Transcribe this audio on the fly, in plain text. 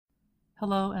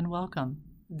Hello and welcome.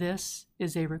 This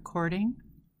is a recording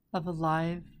of a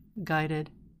live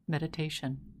guided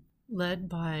meditation led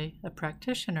by a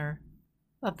practitioner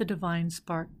of the Divine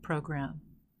Spark program,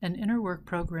 an inner work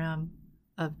program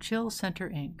of Chill Center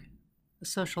Inc., a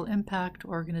social impact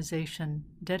organization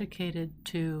dedicated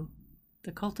to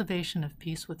the cultivation of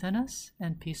peace within us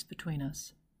and peace between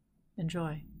us.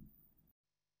 Enjoy.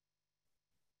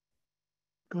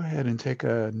 Go ahead and take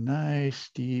a nice,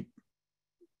 deep,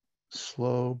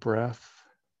 slow breath.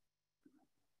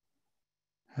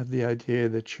 Have the idea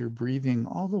that you're breathing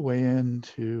all the way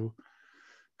into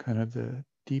kind of the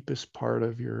deepest part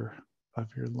of your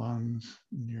lungs,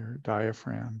 your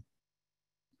diaphragm.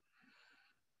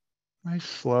 Nice,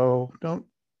 slow. Don't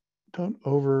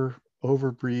over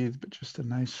breathe, but just a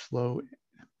nice, slow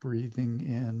breathing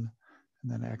in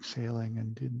and then exhaling,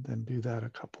 and then do that a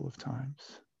couple of times.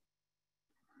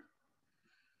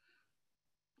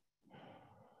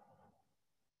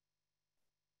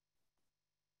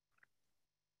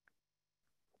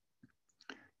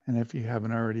 And if you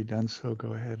haven't already done so,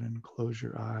 go ahead and close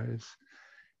your eyes.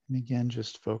 And again,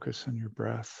 just focus on your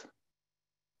breath.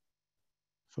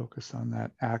 Focus on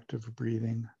that act of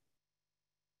breathing.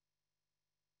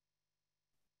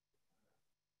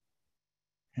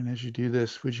 And as you do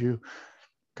this, would you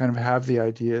kind of have the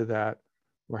idea that,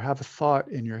 or have a thought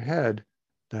in your head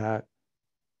that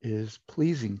is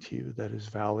pleasing to you, that is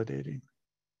validating?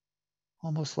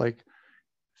 Almost like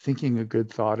thinking a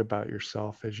good thought about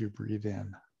yourself as you breathe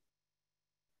in.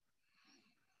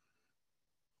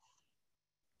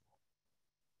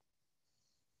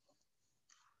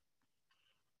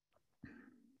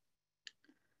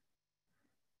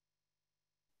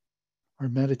 Our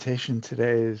meditation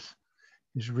today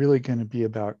is really going to be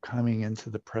about coming into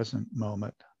the present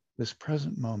moment, this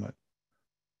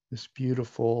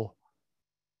beautiful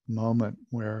moment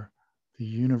where the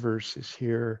universe is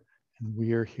here and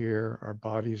we are here, our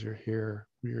bodies are here,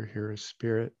 we are here as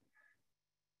spirit,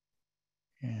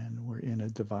 and we're in a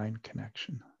divine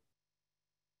connection.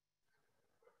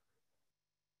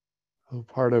 So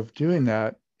part of doing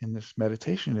that in this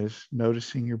meditation is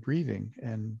noticing your breathing.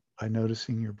 And by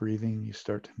noticing your breathing, you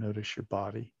start to notice your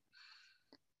body.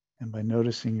 And by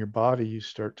noticing your body, you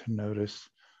start to notice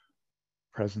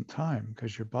present time,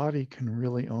 because your body can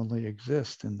really only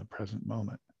exist in the present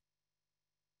moment.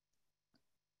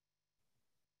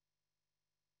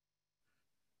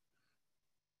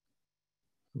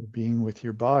 Being with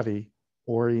your body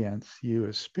orients you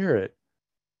as spirit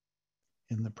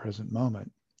in the present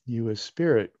moment. You as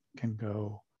spirit can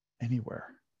go anywhere.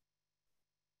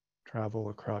 Travel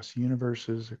across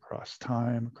universes, across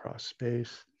time, across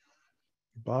space.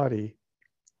 Your body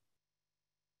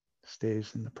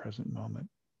stays in the present moment.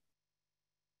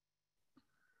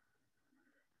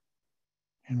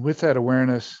 And with that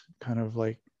awareness kind of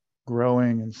like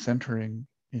growing and centering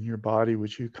in your body,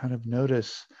 would you kind of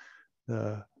notice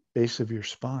the base of your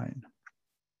spine?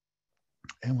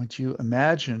 And would you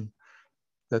imagine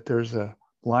that there's a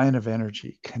line of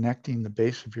energy connecting the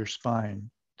base of your spine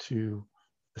to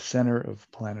the center of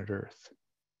planet Earth?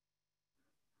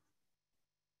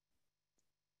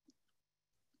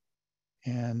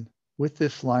 And with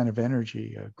this line of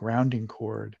energy, a grounding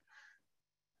cord,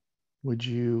 would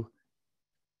you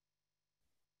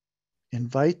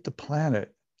invite the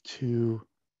planet to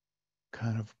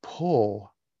kind of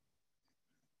pull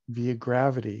via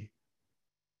gravity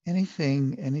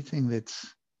anything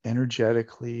that's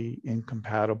energetically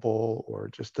incompatible or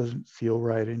just doesn't feel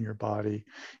right in your body,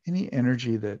 any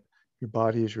energy that your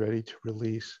body is ready to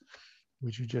release?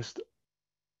 Would you just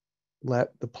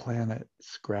let the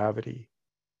planet's gravity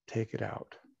take it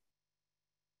out?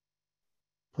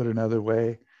 Put another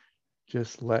way,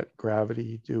 just let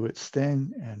gravity do its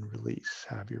thing and release.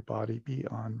 Have your body be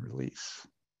on release.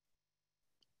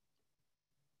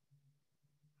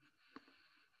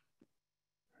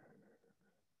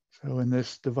 So in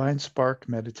this Divine Spark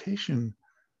meditation,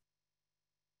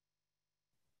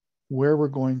 where we're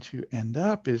going to end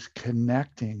up is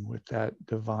connecting with that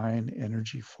divine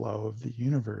energy flow of the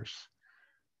universe,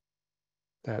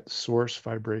 that source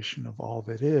vibration of all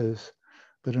that is.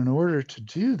 But in order to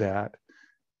do that,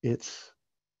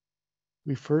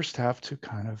 we first have to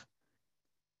kind of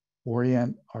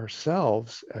orient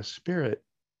ourselves as spirit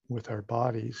with our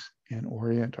bodies, and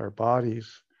orient our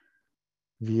bodies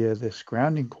via this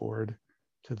grounding cord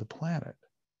to the planet.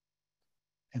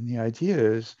 And the idea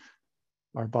is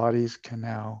our bodies can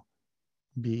now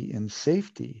be in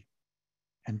safety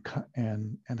and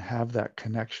have that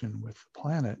connection with the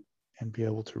planet and be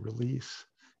able to release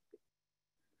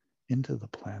into the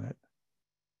planet.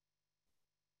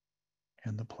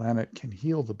 And the planet can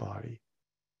heal the body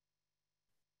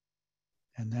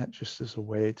And that just is a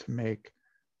way to make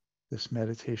this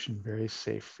meditation very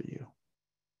safe for you.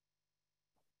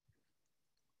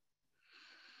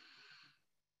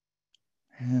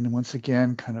 And once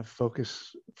again, kind of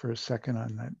focus for a second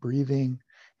on that breathing.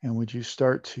 And would you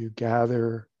start to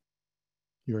gather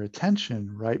your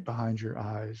attention right behind your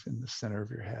eyes in the center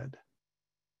of your head?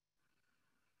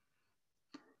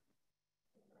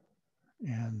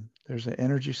 And there's an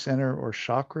energy center or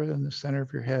chakra in the center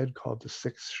of your head called the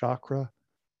sixth chakra.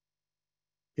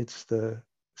 It's the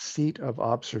seat of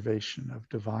observation, of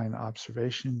divine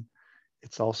observation.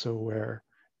 It's also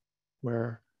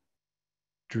where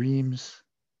dreams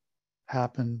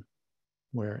happen,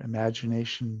 where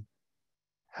imagination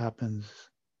happens.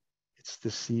 It's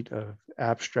the seat of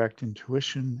abstract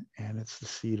intuition, and it's the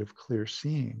seat of clear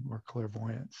seeing or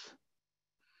clairvoyance.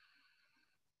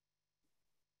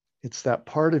 It's that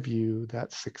part of you,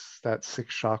 that sixth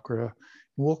chakra.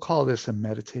 We'll call this a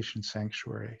meditation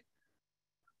sanctuary.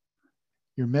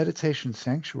 Your meditation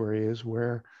sanctuary is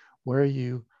where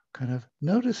you kind of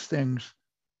notice things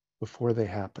before they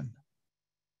happen.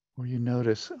 Where you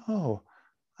notice, oh,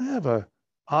 I have a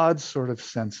odd sort of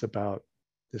sense about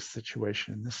this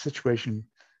situation. This situation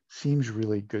seems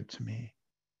really good to me,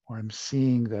 or I'm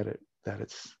seeing that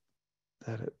it's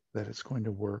going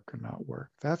to work or not work.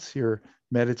 That's your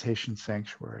meditation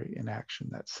sanctuary in action,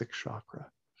 that sixth chakra.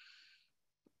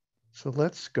 So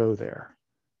let's go there.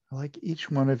 I'd like each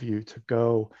one of you to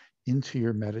go into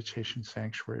your meditation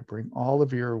sanctuary. Bring all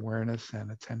of your awareness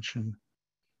and attention,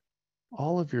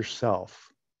 all of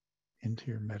yourself,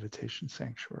 into your meditation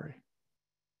sanctuary.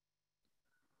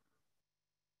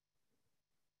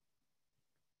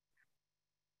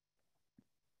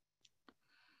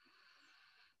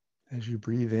 As you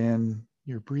breathe in,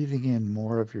 you're breathing in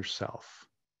more of yourself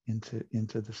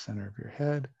into the center of your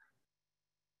head.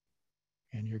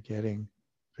 And you're getting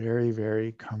very,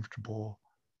 very comfortable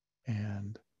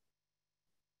and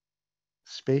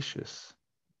spacious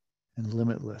and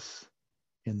limitless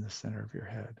in the center of your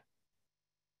head.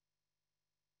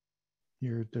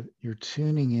 You're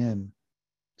tuning in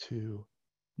to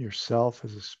yourself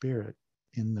as a spirit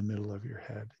in the middle of your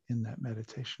head, in that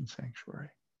meditation sanctuary.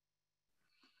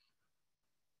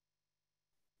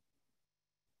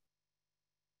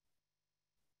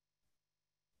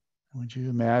 And would you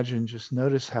imagine, just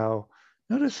notice how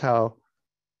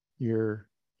your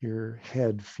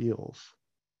head feels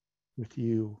with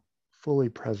you fully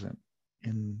present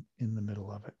in the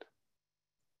middle of it.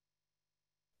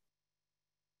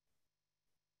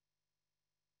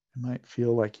 It might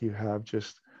feel like you have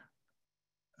just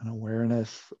an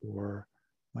awareness, or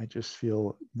might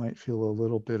feel a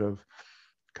little bit of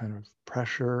kind of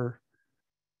pressure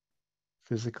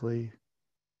physically.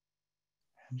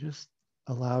 And just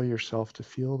allow yourself to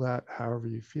feel that however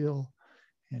you feel,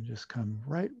 and just come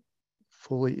right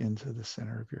fully into the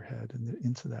center of your head and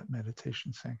into that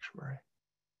meditation sanctuary.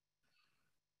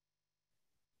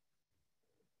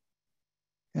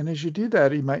 And as you do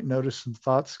that, you might notice some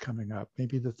thoughts coming up.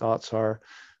 Maybe the thoughts are,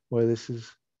 well, this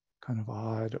is kind of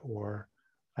odd, or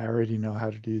I already know how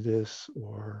to do this,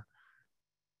 or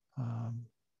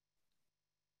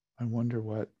I wonder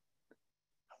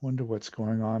what's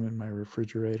going on in my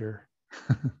refrigerator.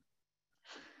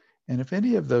 And if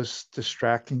any of those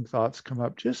distracting thoughts come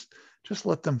up, just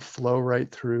let them flow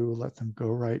right through, let them go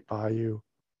right by you.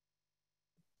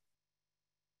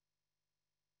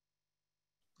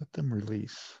 Let them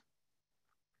release.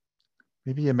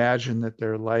 Maybe imagine that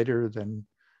they're lighter than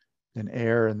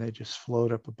air, and they just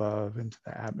float up above into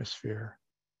the atmosphere.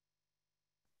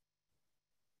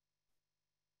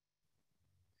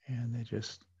 And they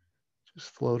just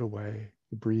float away.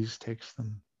 The breeze takes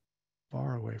them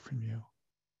far away from you.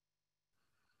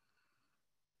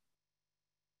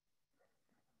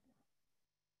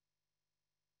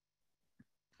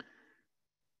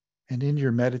 And in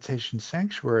your meditation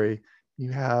sanctuary, you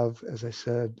have, as I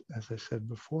said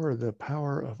before, the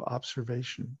power of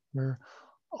observation, where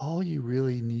all you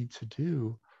really need to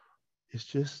do is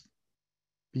just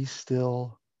be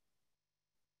still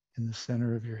in the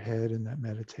center of your head in that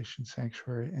meditation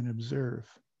sanctuary and observe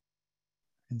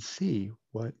and see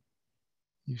what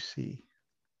you see.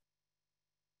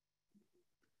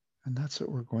 And that's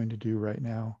what we're going to do right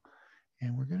now.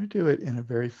 And we're going to do it in a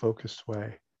very focused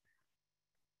way.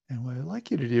 And what I'd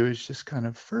like you to do is just kind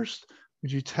of first,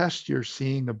 would you test your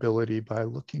seeing ability by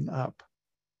looking up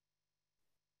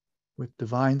with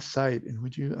divine sight? And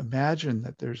would you imagine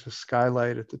that there's a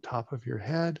skylight at the top of your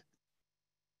head?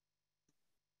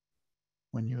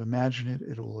 When you imagine it,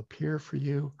 it will appear for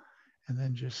you, and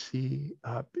then just see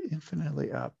up,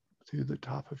 infinitely up through the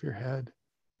top of your head.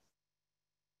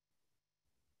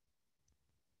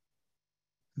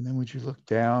 And then would you look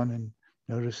down and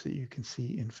notice that you can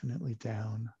see infinitely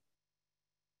down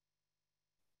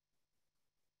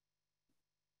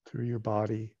through your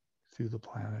body, through the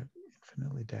planet,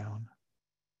 infinitely down.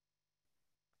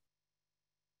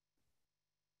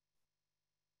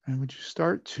 And would you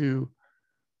start to,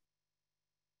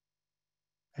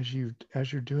 as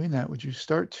you're doing that, would you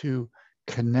start to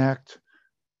connect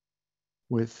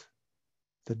with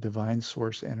the divine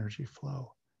source energy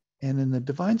flow? And in the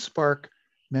divine spark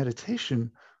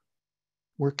meditation,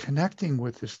 we're connecting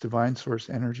with this divine source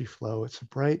energy flow. It's a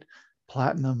bright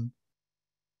platinum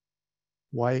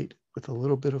white with a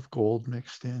little bit of gold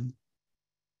mixed in.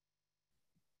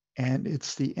 And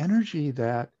it's the energy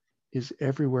that is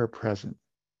everywhere present.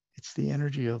 It's the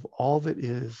energy of all that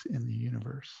is in the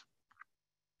universe.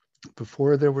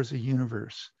 Before there was a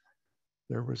universe,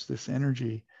 there was this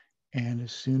energy. And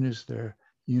as soon as the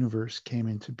universe came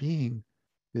into being,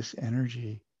 this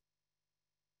energy,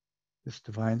 this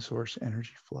divine source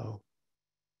energy flow,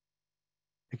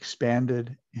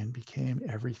 expanded and became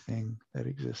everything that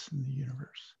exists in the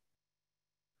universe.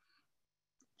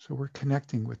 So we're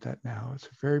connecting with that now. It's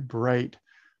a very bright,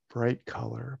 bright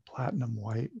color, platinum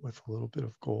white with a little bit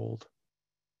of gold.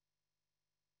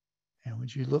 And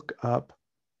would you look up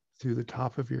through the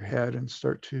top of your head and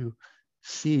start to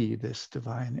see this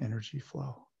divine energy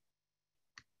flow?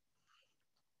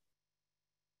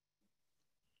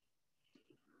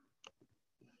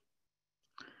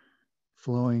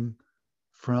 Flowing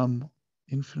from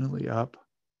infinitely up,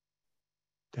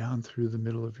 down through the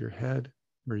middle of your head,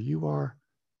 where you are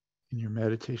in your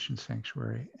meditation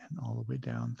sanctuary, and all the way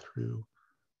down through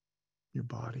your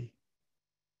body.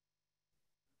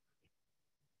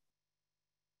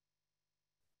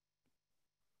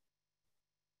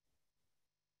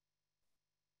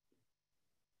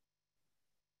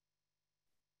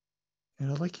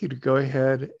 And I'd like you to go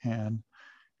ahead and,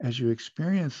 as you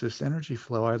experience this energy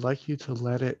flow, I'd like you to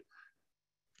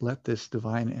let this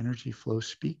divine energy flow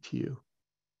speak to you.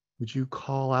 Would you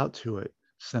call out to it?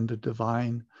 Send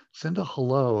a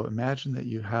hello. Imagine that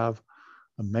you have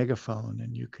a megaphone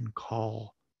and you can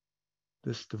call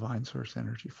this divine source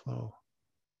energy flow.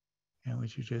 And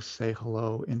would you just say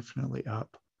hello infinitely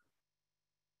up,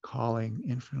 calling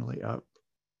infinitely up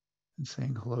and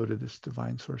saying hello to this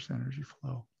divine source energy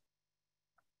flow.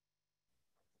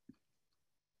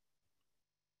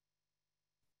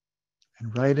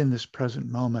 And right in this present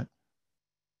moment,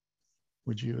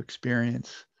 would you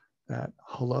experience that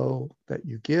hello that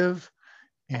you give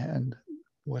and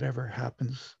whatever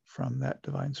happens from that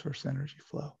divine source energy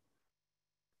flow?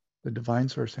 The divine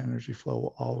source energy flow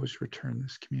will always return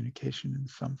this communication in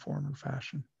some form or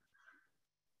fashion.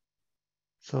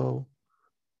 So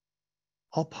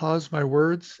I'll pause my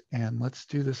words and let's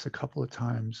do this a couple of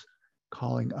times,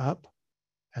 calling up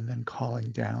and then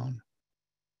calling down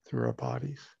through our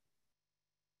bodies.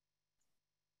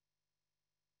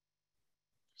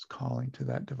 Just calling to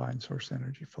that divine source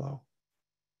energy flow.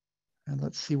 And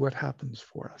let's see what happens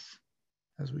for us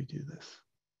as we do this.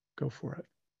 Go for it.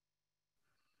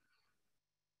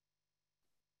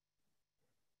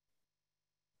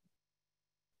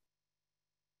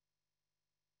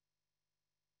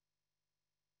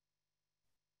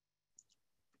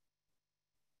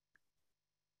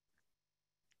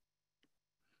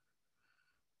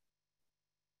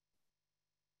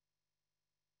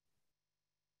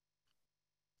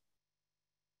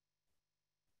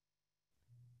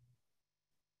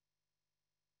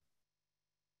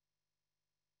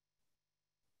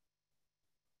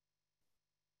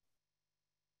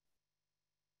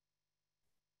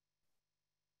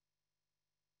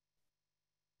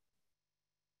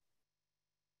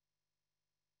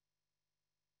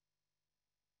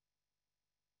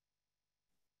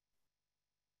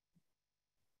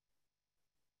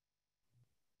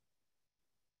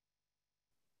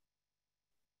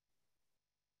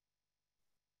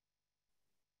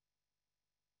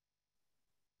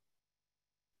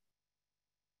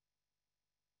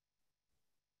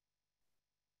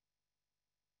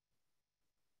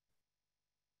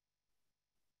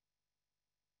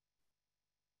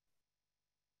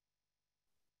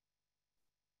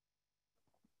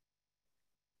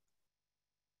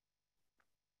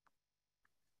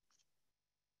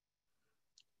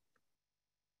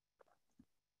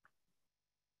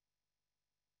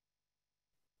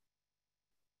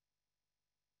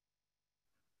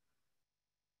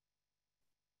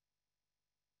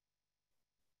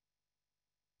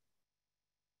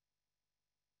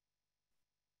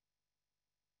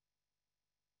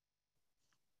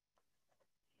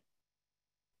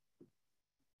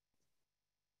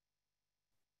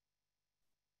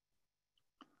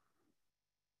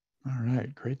 All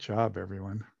right. Great job,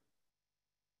 everyone.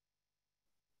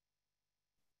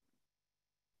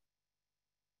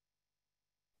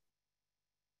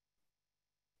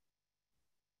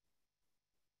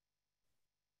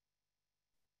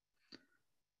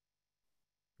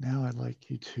 Now I'd like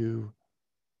you to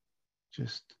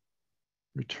just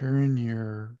return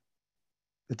your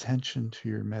attention to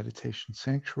your meditation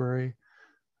sanctuary,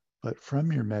 but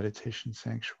from your meditation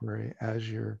sanctuary, as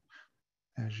you're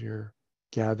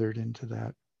gathered into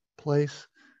that place,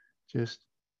 just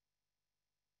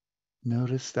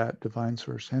notice that divine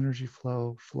source energy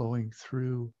flow flowing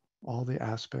through all the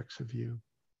aspects of you.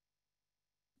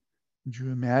 Would you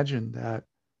imagine that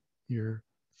you're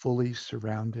fully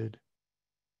surrounded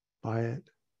by it?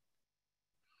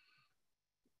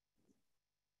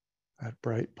 That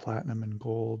bright platinum and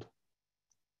gold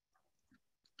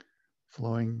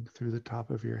flowing through the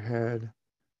top of your head,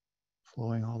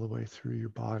 flowing all the way through your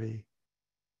body,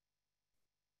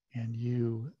 and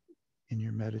you in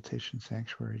your meditation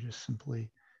sanctuary just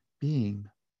simply being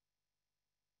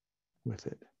with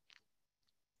it.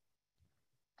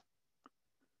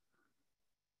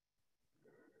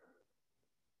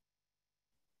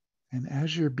 And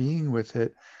as you're being with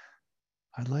it,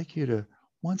 I'd like you to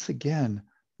once again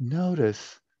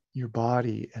notice your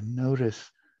body and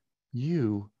notice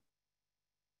you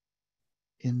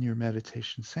in your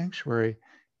meditation sanctuary.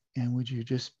 And would you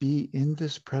just be in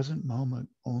this present moment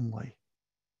only?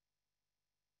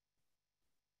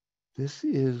 This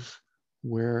is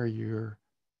where your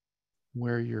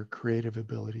creative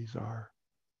abilities are,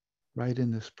 right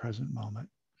in this present moment.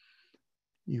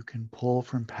 You can pull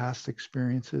from past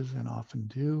experiences and often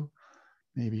do.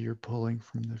 Maybe you're pulling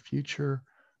from the future,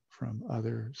 from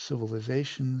other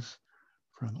civilizations,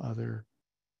 from other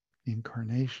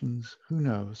incarnations, who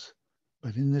knows?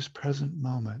 But in this present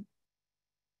moment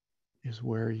is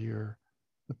where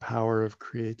the power of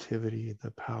creativity, the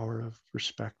power of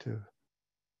perspective,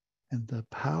 and the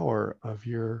power of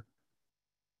your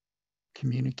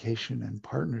communication and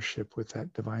partnership with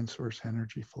that divine source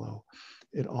energy flow.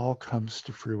 It all comes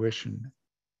to fruition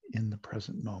in the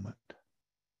present moment.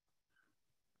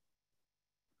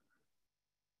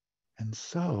 And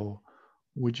so,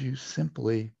 would you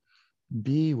simply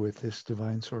be with this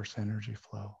divine source energy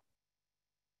flow?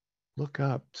 Look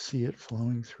up, see it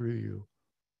flowing through you.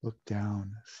 Look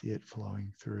down, see it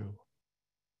flowing through.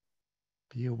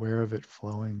 Be aware of it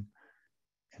flowing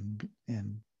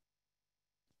and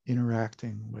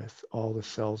interacting with all the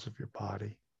cells of your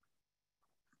body.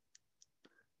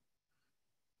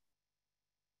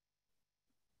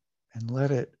 And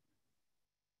let it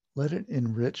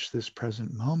enrich this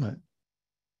present moment.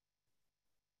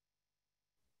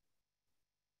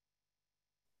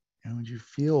 And would you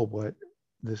feel what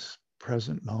this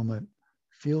present moment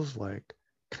feels like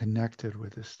connected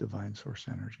with this divine source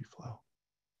energy flow?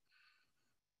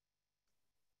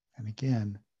 And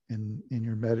again, in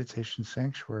your meditation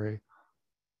sanctuary,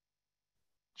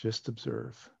 just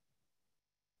observe.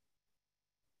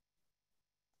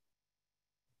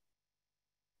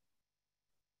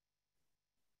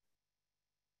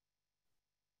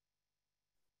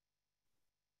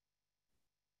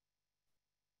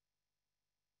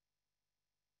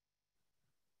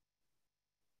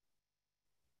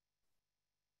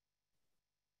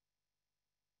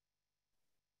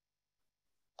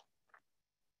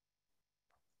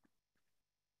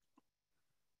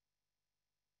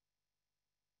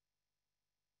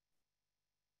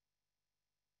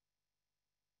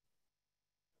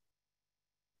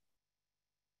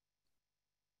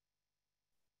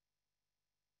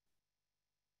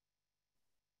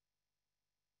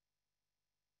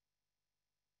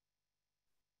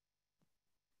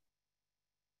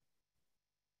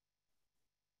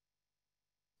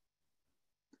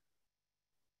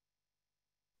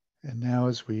 And now,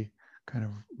 as we kind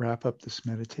of wrap up this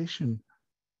meditation,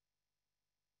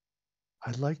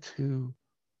 I'd like to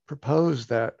propose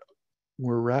that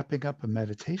we're wrapping up a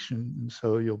meditation. And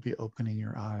so you'll be opening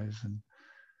your eyes and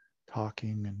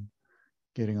talking and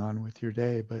getting on with your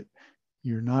day, but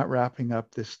you're not wrapping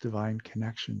up this divine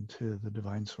connection to the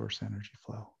divine source energy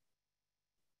flow.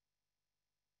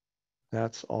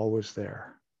 That's always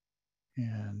there.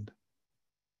 And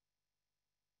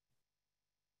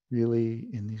really,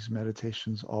 in these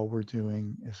meditations, all we're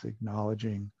doing is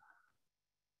acknowledging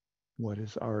what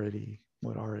already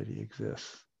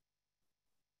exists.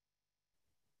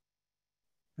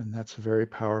 And that's a very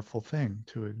powerful thing,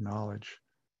 to acknowledge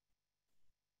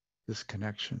this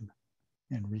connection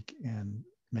and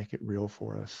make it real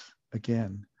for us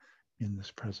again in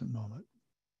this present moment.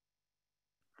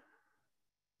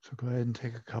 So go ahead and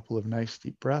take a couple of nice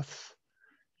deep breaths.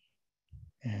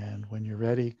 And when you're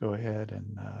ready, go ahead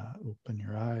and open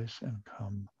your eyes and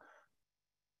come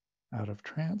out of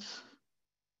trance,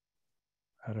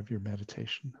 out of your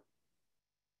meditation.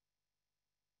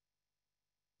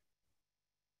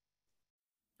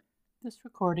 This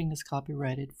recording is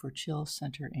copyrighted for Chill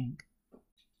Center, Inc.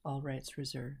 All rights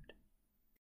reserved.